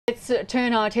let's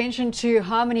turn our attention to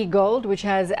Harmony Gold, which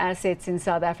has assets in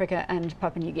South Africa and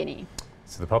Papua New Guinea.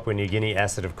 So the Papua New Guinea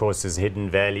asset, of course, is Hidden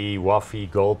Valley, Wafi,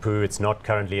 Golpu. It's not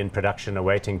currently in production,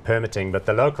 awaiting permitting, but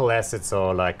the local assets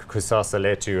are like Kusasa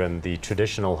Letu and the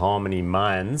traditional Harmony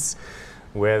mines,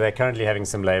 where they're currently having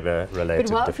some labor-related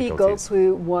difficulties. But Wafi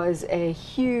Golpu was a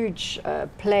huge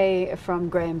play from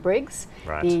Graham Briggs,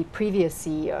 the previous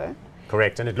CEO.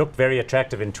 Correct, and it looked very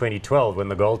attractive in 2012 when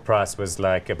the gold price was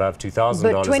like above $2,000 an ounce.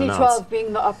 But 2012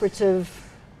 being the operative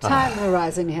time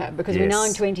horizon here, because we're now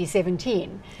in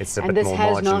 2017, it's a and bit this more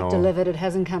has marginal. not delivered. It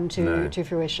hasn't come to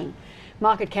fruition.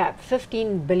 Market cap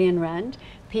 15 billion rand,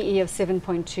 PE of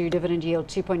 7.2, dividend yield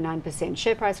 2.9%.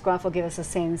 Share price graph will give us a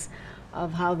sense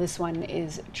of how this one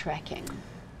is tracking.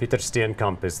 Peter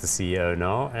Steenkamp is the CEO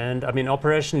now, and I mean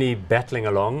operationally battling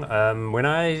along. When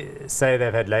I say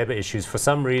they've had labor issues, for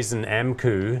some reason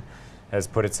AMCU has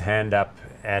put its hand up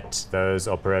at those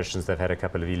operations. They've had a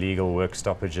couple of illegal work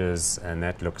stoppages, and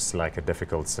that looks like a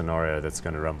difficult scenario that's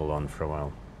going to rumble on for a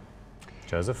while.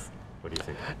 Joseph, what do you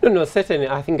think? No, certainly.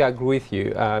 I think I agree with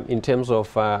you. In terms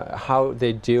of how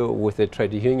they deal with the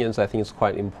trade unions, I think it's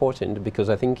quite important, because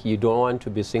I think you don't want to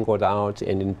be singled out,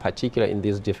 and in particular in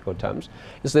these difficult times.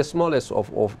 It's the smallest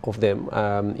of them.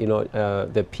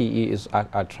 The PE is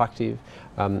attractive,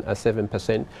 at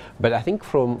 7%. But I think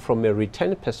from a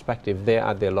return perspective, they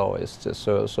are the lowest.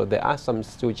 So there are some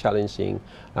still challenging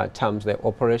terms. The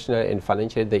operational and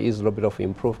financial, there is a little bit of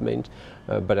improvement.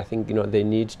 But I think they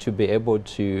need to be able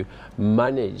to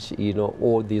manage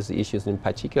all these issues, in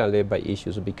particular labor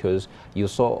issues, because you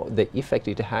saw the effect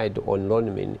it had on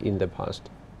Lonmin in the past.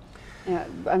 Yeah,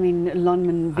 I mean,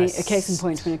 Lonmin being a case in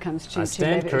point when it comes to I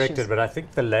stand corrected, issues. but I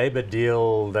think the labor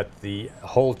deal that the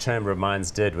whole Chamber of Mines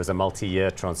did was a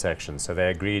multi-year transaction. So they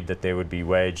agreed that there would be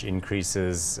wage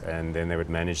increases, and then they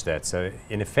would manage that. So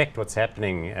in effect, what's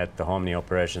happening at the Harmony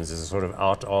operations is a sort of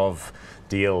out of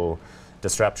deal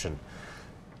disruption.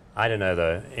 I don't know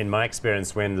though. In my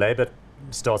experience, when labor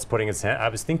starts putting its hand, I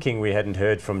was thinking we hadn't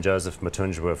heard from Joseph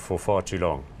Matunjwa for far too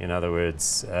long. In other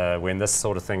words, when this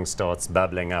sort of thing starts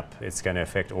bubbling up, it's going to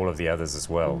affect all of the others as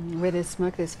well. Where there's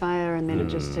smoke, there's fire, and then it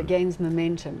just gains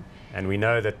momentum. And we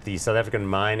know that the South African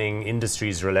mining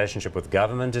industry's relationship with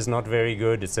government is not very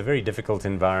good. It's a very difficult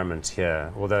environment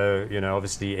here, although,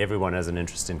 obviously everyone has an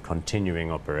interest in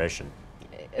continuing operation.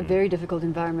 A very difficult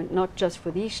environment, not just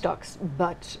for these stocks,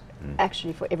 but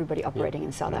actually for everybody operating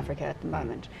in South Africa at the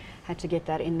moment. Had to get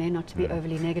that in there, not to be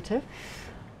overly negative.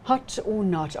 Hot or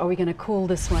not, are we going to call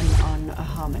this one on a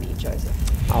Harmony,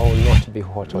 Joseph? I will not be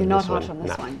hot on this one. You're not hot on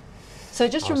this one. So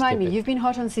just remind me, you've been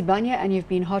hot on Sibanye and you've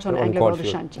been hot on Anglo Gold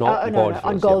Ashanti. No,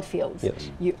 on Goldfields.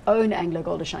 Yes. You own Anglo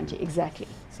Gold Ashanti, exactly.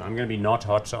 So I'm going to be not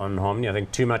hot on Harmony. I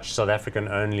think too much South African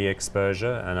only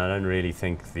exposure, and I don't really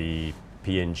think the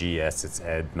PNG assets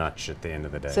add much at the end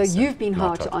of the day. So you've been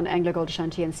hot on Anglo Gold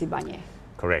Ashanti and Sibanye.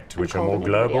 Correct, which are more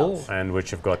global and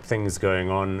which have got things going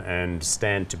on and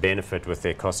stand to benefit with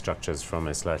their cost structures from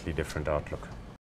a slightly different outlook.